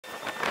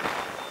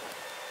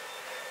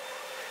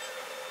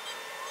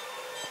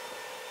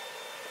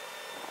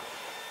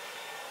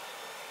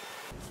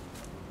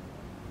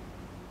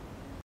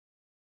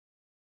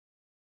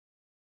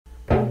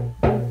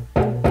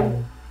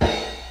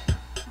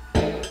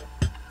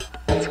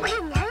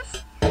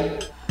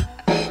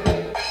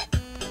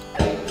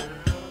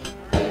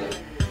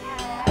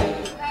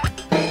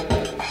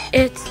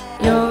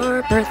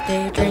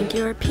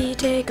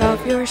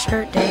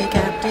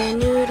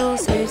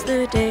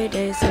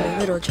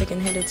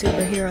chicken-headed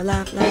superhero,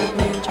 laugh loud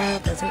man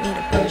child doesn't need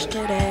a push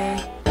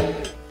today.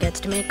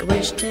 Gets to make a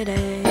wish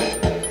today.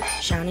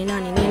 Shiny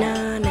nani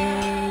nina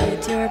nay,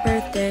 it's your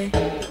birthday.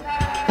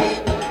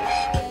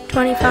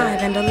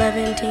 25 and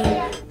 11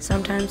 teen.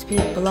 Sometimes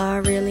people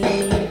are really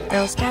mean.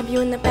 They'll stab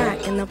you in the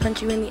back and they'll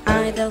punch you in the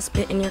eye. They'll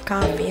spit in your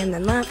coffee and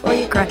then laugh while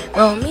you cry.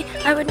 Well, me,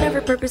 I would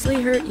never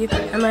purposely hurt you.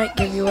 I might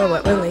give you a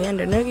wet willy and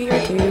a noogie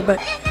or two, but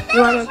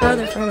you are my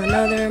brother from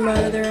another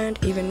mother,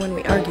 and even when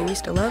we argue, we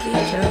still love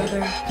each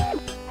other.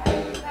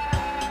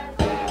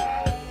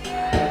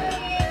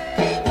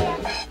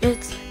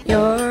 It's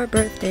your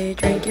birthday,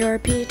 drink your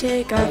pee,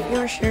 take off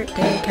your shirt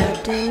day.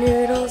 Captain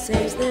Noodle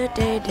saves the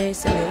day, day.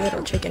 Silly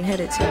little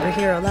chicken-headed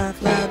superhero, laugh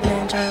loud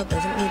man child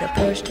doesn't need a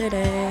push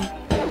today.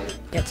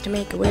 Gets to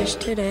make a wish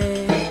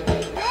today.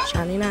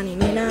 Shiny nani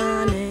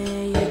nina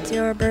nay, it's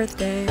your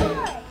birthday.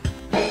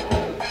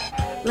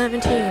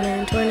 11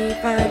 and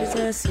 25 is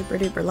a super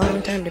duper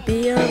long time to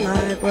be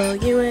alive. Well,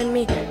 you and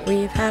me,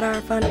 we've had our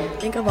fun.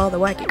 Think of all the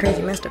wacky,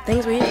 crazy, messed up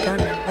things we've done,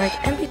 like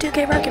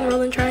MP2K rock and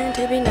roll and trying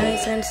to be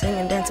nice, and sing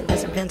and dance and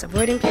piss and pants,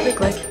 avoiding pubic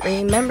lice.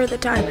 Remember the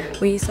time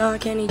we saw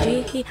Kenny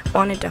G? He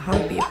wanted to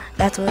hump you.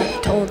 That's what he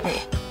told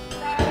me.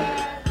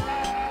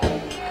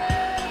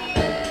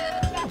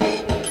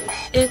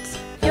 It's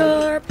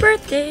your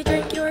birthday,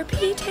 drink your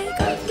pee, take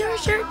off your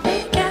shirt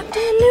day.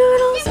 Captain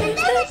Noodle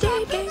saves the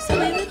day, day.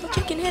 Silly little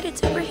chicken-headed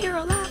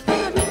superhero, laugh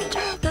loud man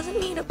child doesn't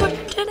need a push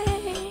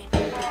today.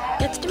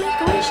 Gets to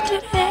make a wish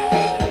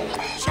today.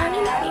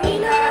 Shiny nani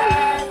nina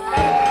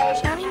nay,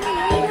 shiny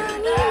nani nina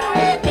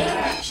nina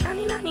nay,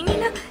 shiny nani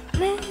nina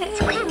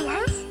nay.